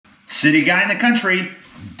City guy in the country,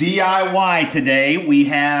 DIY today. We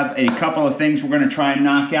have a couple of things we're going to try and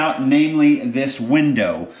knock out, namely this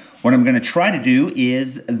window. What I'm going to try to do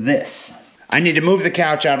is this. I need to move the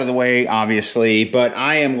couch out of the way, obviously, but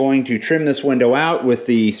I am going to trim this window out with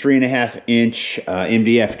the 3.5 inch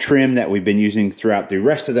MDF trim that we've been using throughout the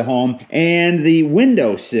rest of the home. And the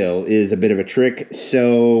windowsill is a bit of a trick,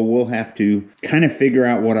 so we'll have to kind of figure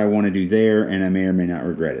out what I want to do there, and I may or may not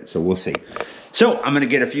regret it, so we'll see. So I'm gonna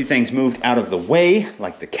get a few things moved out of the way,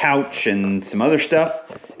 like the couch and some other stuff,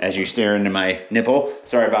 as you stare into my nipple.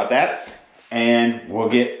 Sorry about that. And we'll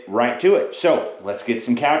get right to it. So let's get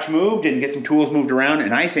some couch moved and get some tools moved around.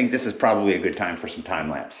 And I think this is probably a good time for some time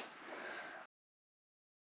lapse.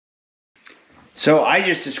 So I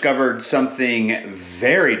just discovered something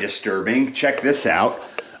very disturbing. Check this out.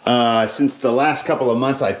 Since the last couple of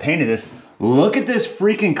months I painted this, look at this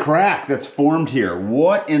freaking crack that's formed here.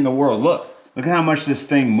 What in the world? Look at how much this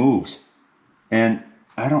thing moves. And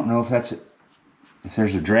I don't know if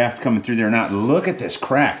there's a draft coming through there or not. Look at this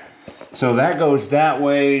crack. So that goes that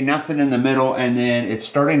way, nothing in the middle, and then it's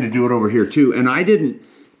starting to do it over here too. And I didn't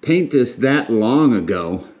paint this that long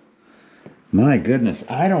ago. My goodness,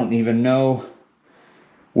 I don't even know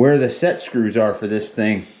where the set screws are for this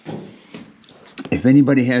thing. If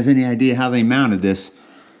anybody has any idea how they mounted this,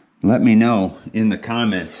 let me know in the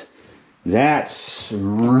comments. That's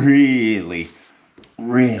really,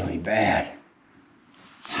 really bad.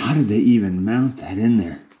 How did they even mount that in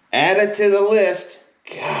there? Add it to the list.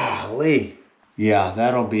 Golly. Yeah,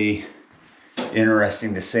 that'll be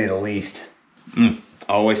interesting to say the least.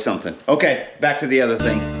 Always something. Okay, back to the other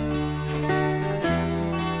thing.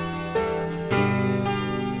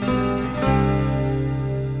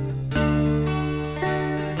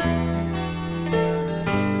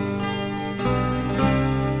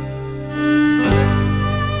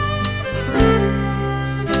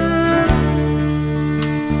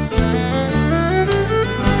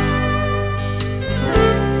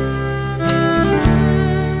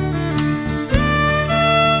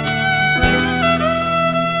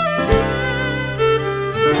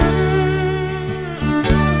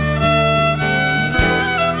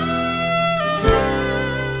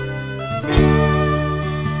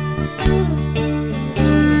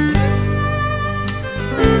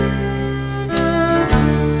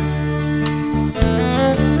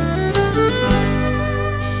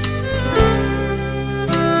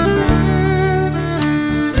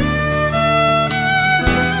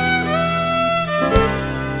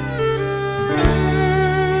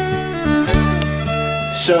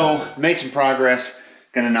 So, made some progress.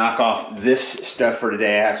 Gonna knock off this stuff for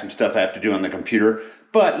today. I have some stuff I have to do on the computer.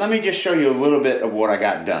 But let me just show you a little bit of what I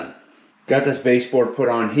got done. Got this baseboard put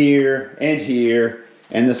on here,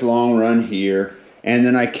 and this long run here. And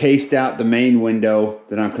then I cased out the main window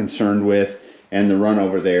that I'm concerned with, and the run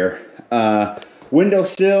over there.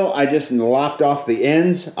 Windowsill, I just lopped off the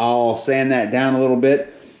ends. I'll sand that down a little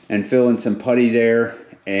bit and fill in some putty there,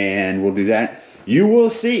 and we'll do that. You will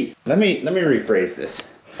see. Let me rephrase this.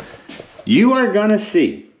 You are gonna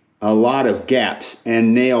see a lot of gaps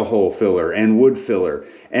and nail hole filler and wood filler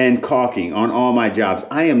and caulking on all my jobs.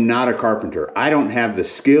 I am not a carpenter. I don't have the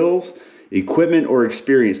skills, equipment, or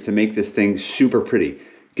experience to make this thing super pretty.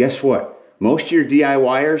 Guess what? Most of your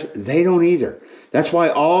DIYers, they don't either. That's why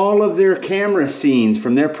all of their camera scenes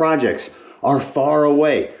from their projects are far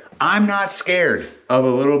away. I'm not scared of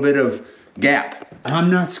a little bit of gap.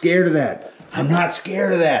 I'm not scared of that. I'm not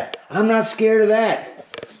scared of that. I'm not scared of that.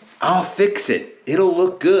 I'll fix it. It'll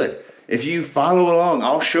look good. If you follow along,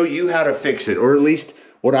 I'll show you how to fix it, or at least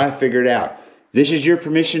what I figured out. This is your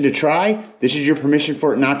permission to try. This is your permission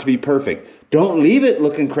for it not to be perfect. Don't leave it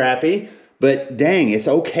looking crappy, but dang, it's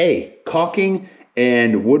okay. Caulking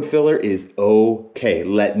and wood filler is okay.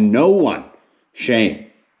 Let no one shame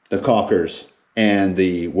the caulkers and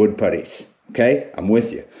the wood putties. Okay? I'm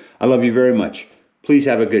with you. I love you very much. Please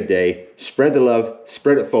have a good day. Spread the love.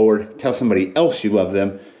 Spread it forward. Tell somebody else you love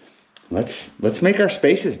them. Let's make our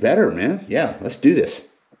spaces better, man. Yeah, let's do this.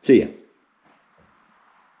 See ya.